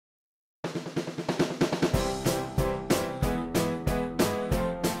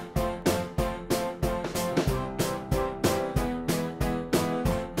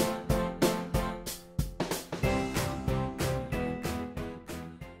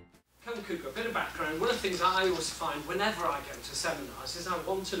KohnCougar, a bit of background. One of the things I always find whenever I go to seminars is I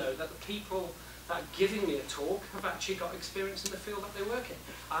want to know that the people that are giving me a talk have actually got experience in the field that they work in.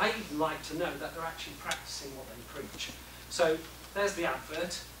 I like to know that they're actually practicing what they preach. So there's the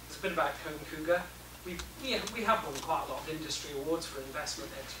advert. There's a bit about KohnCougar. We have won quite a lot of industry awards for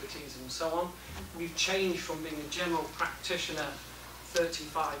investment expertise and so on. We've changed from being a general practitioner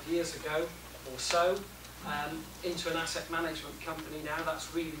 35 years ago or so into an asset management company now.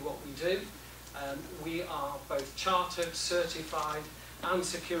 That's really what we do. We are both chartered, certified and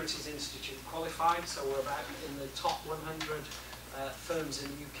Securities Institute qualified, so we're about in the top 100 firms in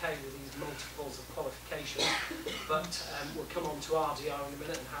the UK with these multiples of qualification. But we'll come on to RDR in a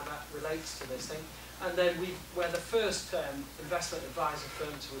minute and how that relates to this thing. And then we're the first investment advisor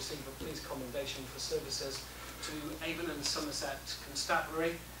firm to receive a police commendation for services to Avon and Somerset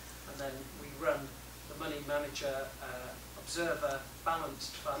Constabulary. And then we run the Money Manager Observer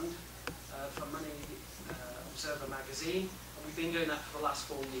Balanced Fund for Money Observer magazine. And we've been doing that for the last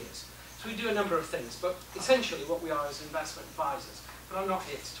 4 years. So we do a number of things, but essentially what we are is investment advisors. But I'm not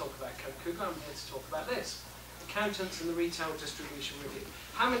here to talk about KohnCougar, I'm here to talk about this. Accountants and the Retail Distribution Review.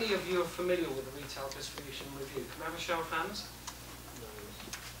 How many of you are familiar with the Retail Distribution Review? Can I have a show of hands?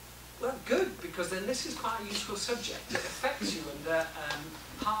 Well, good, because then this is quite a useful subject. It affects you under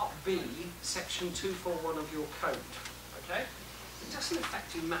Part B, Section 241 of your code. Okay? It doesn't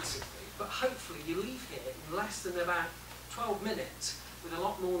affect you massively, but hopefully you leave here in less than about 12 minutes with a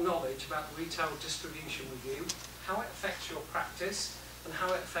lot more knowledge about the Retail Distribution Review, how it affects your practice, and how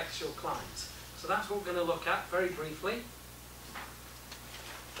it affects your clients. So that's what we're going to look at very briefly.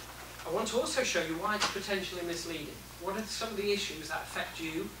 I want to also show you why it's potentially misleading. What are some of the issues that affect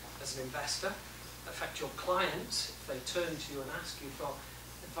you as an investor, affect your clients if they turn to you and ask you for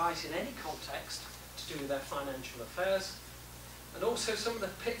advice in any context to do with their financial affairs, and also some of the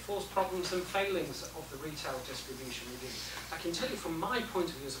pitfalls, problems and failings of the Retail Distribution Review. I can tell you from my point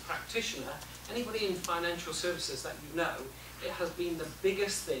of view as a practitioner, anybody in financial services that you know, it has been the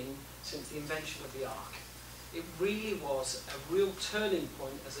biggest thing since the invention of the ARC. It really was a real turning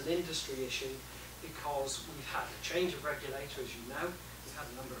point as an industry issue because we've had a change of regulator, as you know. We've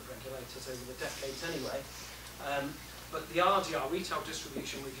had a number of regulators over the decades anyway. But the RDR, Retail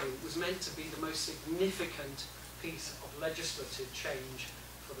Distribution Review, was meant to be the most significant piece of legislative change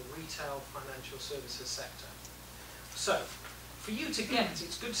for the retail financial services sector. So, for you to get,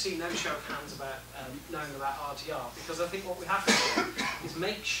 it's good to see no show of hands about knowing about RDR, because I think what we have to do is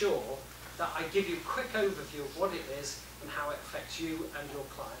make sure that I give you a quick overview of what it is and how it affects you and your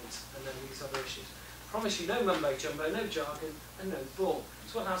clients, and then these other issues. I promise you no mumbo jumbo, no jargon, and no bull.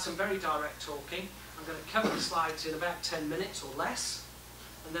 So we'll have some very direct talking. I'm going to cover the slides in about 10 minutes or less,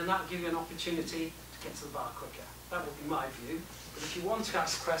 and then that'll give you an opportunity to get to the bar quicker. That would be my view. But if you want to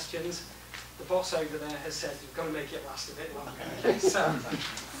ask questions, the boss over there has said you've got to make it last a bit longer. Okay, so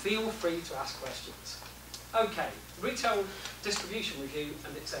feel free to ask questions. Okay, Retail Distribution Review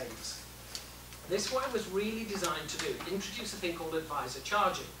and its aims. This is what it was really designed to do, introduce a thing called advisor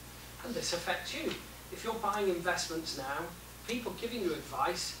charging. And this affects you. If you're buying investments now, people giving you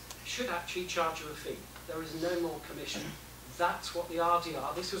advice should actually charge you a fee. There is no more commission. That's what the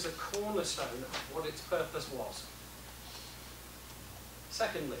RDR, this was a cornerstone of what its purpose was.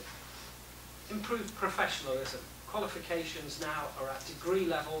 Secondly, improved professionalism. Qualifications now are at degree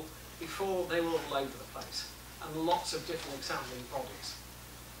level. Before, they were all over the place, and lots of different examining bodies.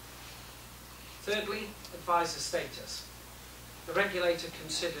 Thirdly, advisor status. The regulator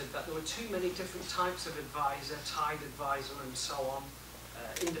considered that there were too many different types of advisor, tied advisor and so on,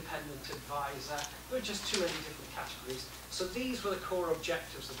 independent advisor. There were just too many different categories. So these were the core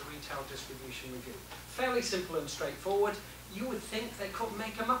objectives of the Retail Distribution Review. Fairly simple and straightforward. You would think they couldn't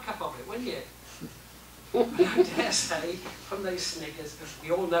make a muck-up of it, wouldn't you? But I dare say, from those sniggers,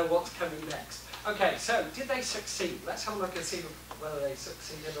 we all know what's coming next. Okay, so did they succeed? Let's have a look and see whether they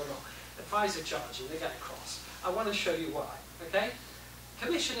succeeded or not. Advisor charging, they get across. I want to show you why, okay?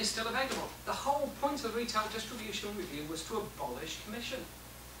 Commission is still available. The whole point of the Retail Distribution Review was to abolish commission.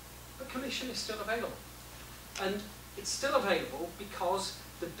 But commission is still available. And it's still available because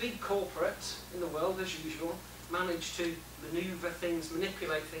the big corporates in the world, as usual, manage to maneuver things,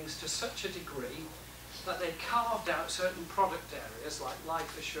 manipulate things to such a degree that they carved out certain product areas like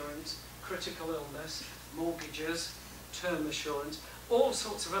life assurance, critical illness, mortgages, term assurance, all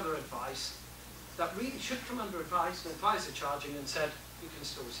sorts of other advice that really should come under advice and advisor charging, and said you can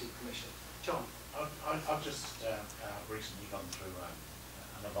still receive commission. John? I've just recently gone through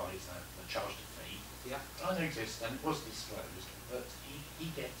an advisor that charged a fee. Yeah. I noticed, and it was disclosed, that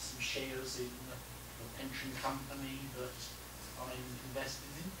he gets some shares in a pension company that I'm invested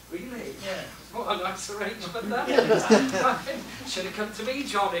in. Really? Yeah. What a nice arrangement that. Yeah. Should have come to me,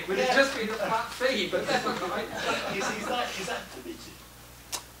 John. It would have just been a flat fee, but never mind. Is that permitted?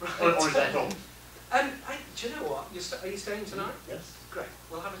 Right. Or is that all? Do you know what? Are you staying tonight? Yes. Great.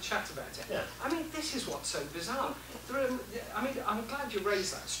 We'll have a chat about it. Yeah. I mean, this is what's so bizarre. I'm glad you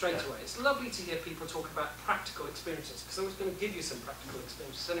raised that straight away. It's lovely to hear people talk about practical experiences, because I was going to give you some practical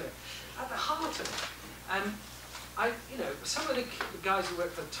experiences anyway. At the heart of it, some of the guys who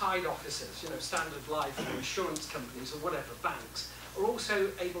work for Tide offices, Standard Life or insurance companies or whatever, banks, are also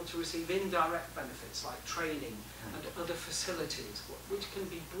able to receive indirect benefits like training and other facilities, which can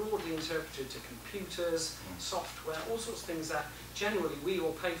be broadly interpreted to computers, software, all sorts of things that generally we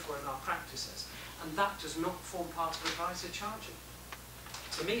all pay for in our practices, and that does not form part of advisor charging.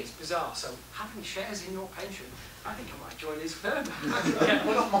 To me it's bizarre, so having shares in your pension, I think I might join his firm. Yeah,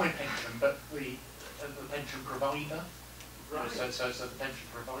 well, not my pension, but the pension provider. Right. So the pension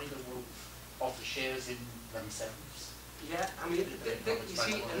provider will offer shares in themselves. Yeah, I mean, you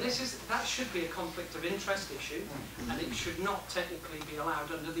see, and that should be a conflict of interest issue, and it should not technically be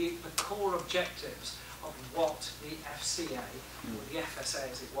allowed under the core objectives of what the FCA, or the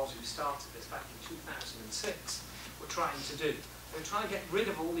FSA as it was, who started this back in 2006, were trying to do. They were trying to get rid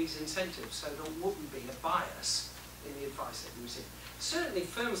of all these incentives so there wouldn't be a bias in the advice that we receive. Certainly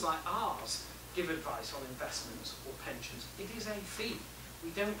firms like ours give advice on investments or pensions. It is a fee. We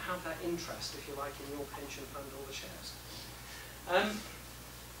don't have that interest, if you like, in your pension fund or the shares.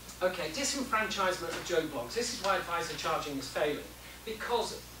 Okay, disenfranchisement of Joe blogs. This is why advisor charging is failing,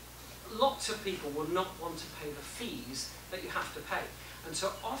 because lots of people will not want to pay the fees that you have to pay. And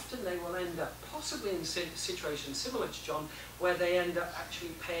so often they will end up, possibly in situations similar to John, where they end up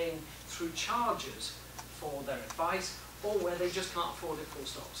actually paying through charges for their advice, or where they just can't afford it full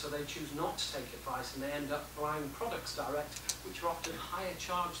stop. So they choose not to take advice and they end up buying products direct, which are often higher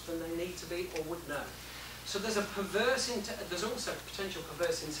charged than they need to be or would know. So there's there's also a potential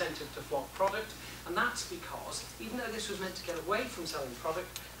perverse incentive to flog product, and that's because, even though this was meant to get away from selling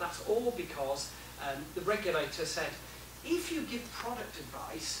product, that's all because the regulator said, if you give product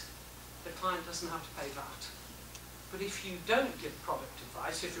advice, the client doesn't have to pay that. But if you don't give product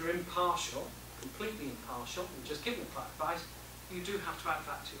advice, if you're impartial, completely impartial, and just giving product advice, you do have to add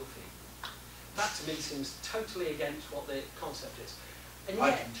that to your fee. That to me seems totally against what the concept is. And I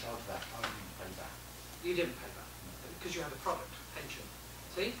yet, didn't charge that. I didn't pay that. you didn't pay that, because you had a product pension.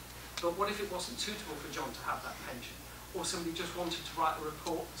 See? But what if it wasn't suitable for John to have that pension? Or somebody just wanted to write a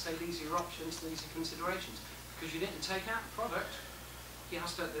report and say, these are your options, these are considerations. Because you didn't take out the product, he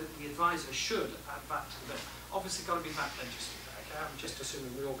has to, the advisor should add that to the bill. Obviously got to be back registered, okay? I'm just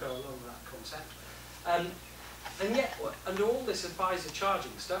assuming we all go along with that concept. And yet, under all this advisor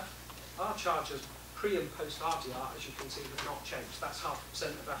charging stuff, our charges pre and post RDR, as you can see, have not changed. That's 0.5%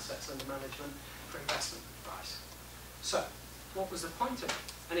 of assets under management for investment advice. So, what was the point of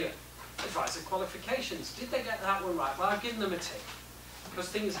it? Anyway, advisor qualifications. Did they get that one right? Well, I've given them a tick, because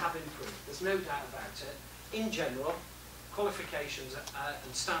things have improved. There's no doubt about it. In general, qualifications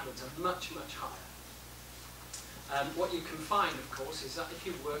and standards are much, much higher. What you can find, of course, is that if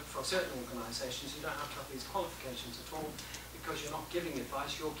you work for certain organisations, you don't have to have these qualifications at all, because you're not giving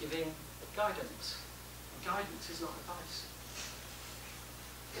advice, you're giving guidance. Guidance is not advice.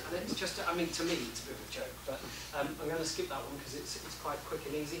 And it's just, I mean, to me, it's a bit of a joke, but I'm going to skip that one because it's quite quick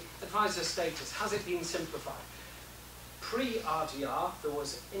and easy. Advisor status, has it been simplified? Pre-RDR, there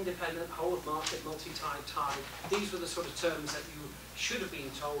was independent, whole of market, multi-tied, tied. These were the sort of terms that you should have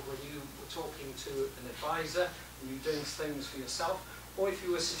been told when you were talking to an advisor, when you were doing things for yourself, or if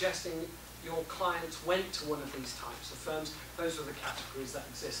you were suggesting your clients went to one of these types of firms. Those were the categories that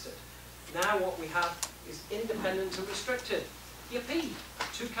existed. Now what we have is independent and restricted. Yippee!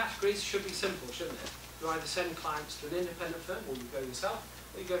 Two categories should be simple, shouldn't it? You either send clients to an independent firm, or you go yourself,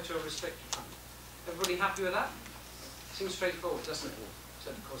 or you go to a restricted fund. Everybody happy with that? Seems straightforward, doesn't it?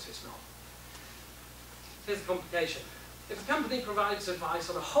 So of course it's not. Here's the complication. If a company provides advice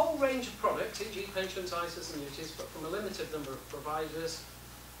on a whole range of products, e.g. pensions, ISAs and annuities, but from a limited number of providers,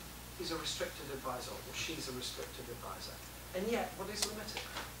 he's a restricted advisor, or she's a restricted advisor. And yet, what is limited?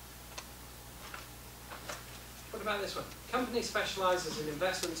 What about this one? Company specialises in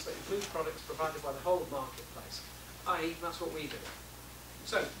investments that include products provided by the whole of marketplace, i.e. that's what we do.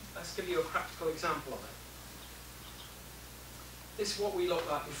 So, let's give you a practical example of it. This is what we looked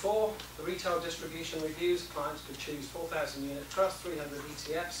like before. The retail distribution reviews, clients could choose 4,000 unit trust, 300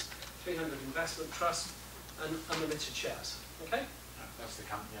 ETFs, 300 investment trusts, and unlimited shares. Okay? That's the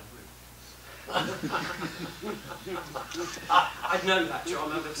company I'm with. I'd known that,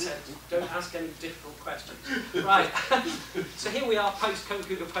 John. I'd have said, don't ask any difficult questions. Right. So here we are,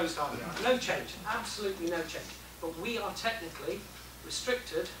 post-KohnCougar, post-RBI. No change. Absolutely no change. But we are technically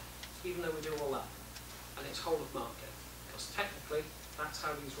restricted, even though we do all that. And it's whole of market. Because technically, that's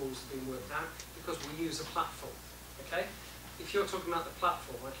how these rules have been worked out, because we use a platform. Okay? If you're talking about the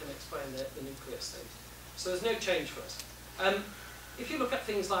platform, I can explain the nucleus thing. So there's no change for us. If you look at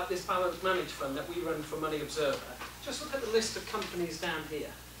things like this Balanced Managed Fund that we run for Money Observer, just look at the list of companies down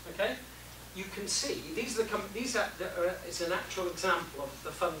here. Okay? You can see, these are the it's an actual example of the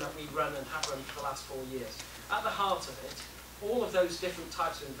fund that we run and have run for the last 4 years. At the heart of it, all of those different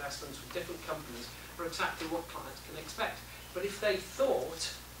types of investments with different companies are exactly what clients can expect. But if they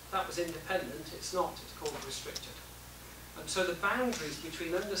thought that was independent, it's not, it's called restricted. And so the boundaries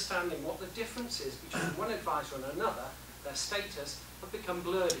between understanding what the difference is between one advisor and another, their status, have become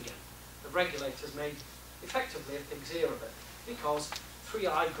blurred again. The regulators made effectively a pig's ear of it, because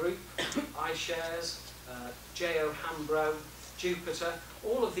 3i Group, iShares, J.O. Hambro, Jupiter,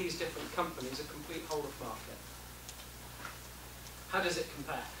 all of these different companies are complete whole of market. How does it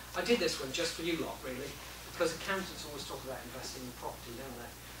compare? I did this one just for you lot, really, because accountants always talk about investing in property, don't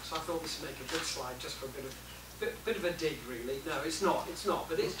they? So I thought this would make a good slide just for a bit of a dig, really. No, it's not,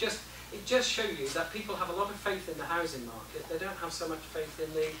 but it just shows you that people have a lot of faith in the housing market. They don't have so much faith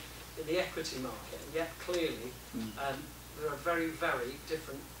in the equity market, and yet clearly there are very, very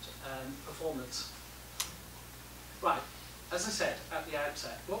different performance. Right, as I said at the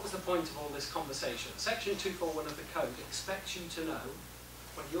outset, what was the point of all this conversation? Section 241 of the Code expects you to know,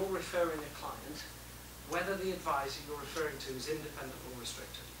 when you're referring a client, whether the advisor you're referring to is independent or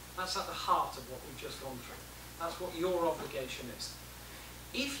restricted. That's at the heart of what we've just gone through. That's what your obligation is.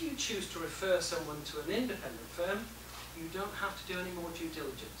 If you choose to refer someone to an independent firm, you don't have to do any more due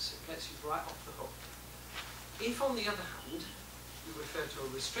diligence. It gets you right off the hook. If, on the other hand, you refer to a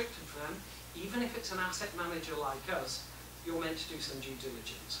restricted firm, even if it's an asset manager like us, you're meant to do some due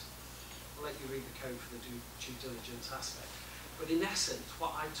diligence. I'll let you read the code for the due diligence aspect. But in essence,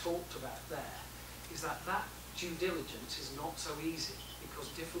 what I talked about there is that due diligence is not so easy, because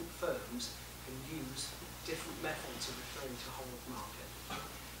different firms can use different methods of referring to whole of market.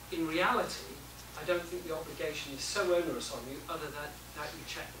 In reality, I don't think the obligation is so onerous on you, other than that you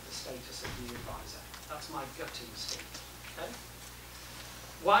check the status of the advisor. That's my gut instinct. Okay?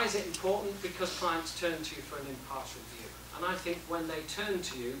 Why is it important? Because clients turn to you for an impartial view. And I think when they turn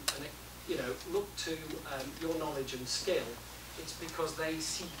to you and look to your knowledge and skill, it's because they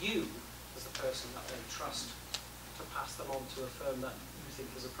see you as the person that they trust to pass them on to a firm that you think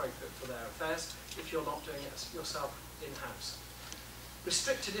is appropriate for their affairs, if you're not doing it yourself in-house.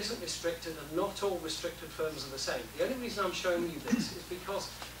 Restricted isn't restricted, and not all restricted firms are the same. The only reason I'm showing you this is because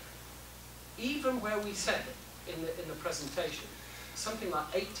even where we said in the presentation, something like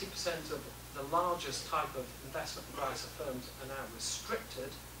 80% of the largest type of investment advisor firms are now restricted,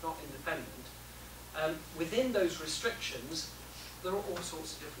 not independent. Within those restrictions, there are all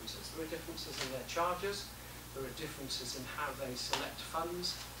sorts of differences. There are differences in their charges, there are differences in how they select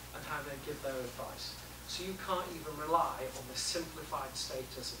funds, and how they give their advice. So you can't even rely on the simplified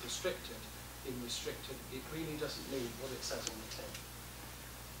status of restricted in restricted. It really doesn't mean what it says on the tin.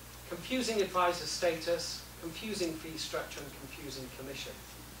 Confusing advisor status, confusing fee structure, and confusing commission.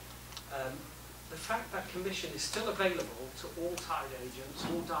 The fact that commission is still available to all tied agents,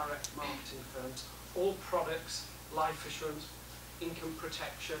 all direct marketing firms, all products, life assurance, income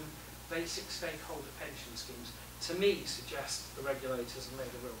protection, basic stakeholder pension schemes, to me suggests the regulators have made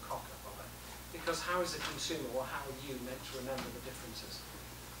a real cock-up of it. Because how is a consumer, or how are you meant to remember the differences?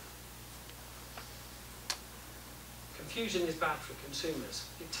 Confusion is bad for consumers.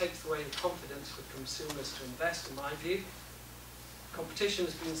 It takes away the confidence for consumers to invest, in my view. Competition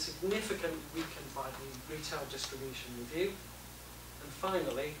has been significantly weakened by the Retail Distribution Review. And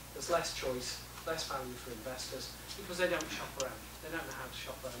finally, there's less choice, less value for investors, because they don't shop around. They don't know how to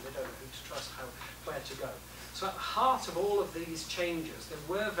shop around. They don't know who to trust, where to go. So at the heart of all of these changes, they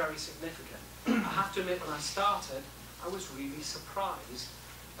were very significant. I have to admit, when I started, I was really surprised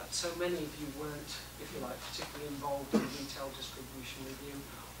that so many of you weren't, if you like, particularly involved in the Retail Distribution Review,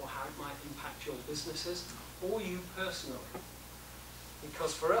 or how it might impact your businesses, or you personally.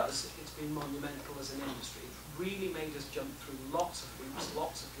 Because for us, it's been monumental as an industry. It's really made us jump through lots of hoops,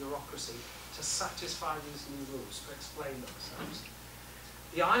 lots of bureaucracy, to satisfy these new rules, to explain themselves.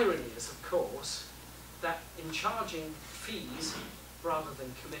 The irony is, of course, that in charging fees rather than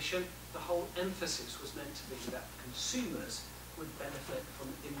commission, the whole emphasis was meant to be that consumers would benefit from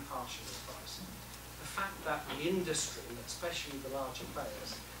impartial advice. The fact that the industry, especially the larger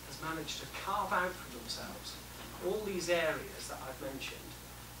players, has managed to carve out for themselves all these areas that I've mentioned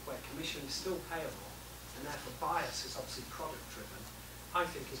where commission is still payable and therefore bias is obviously product driven, I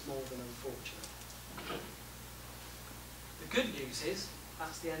think is more than unfortunate. The good news is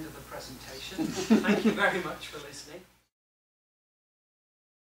that's the end of the presentation. Thank you very much for listening.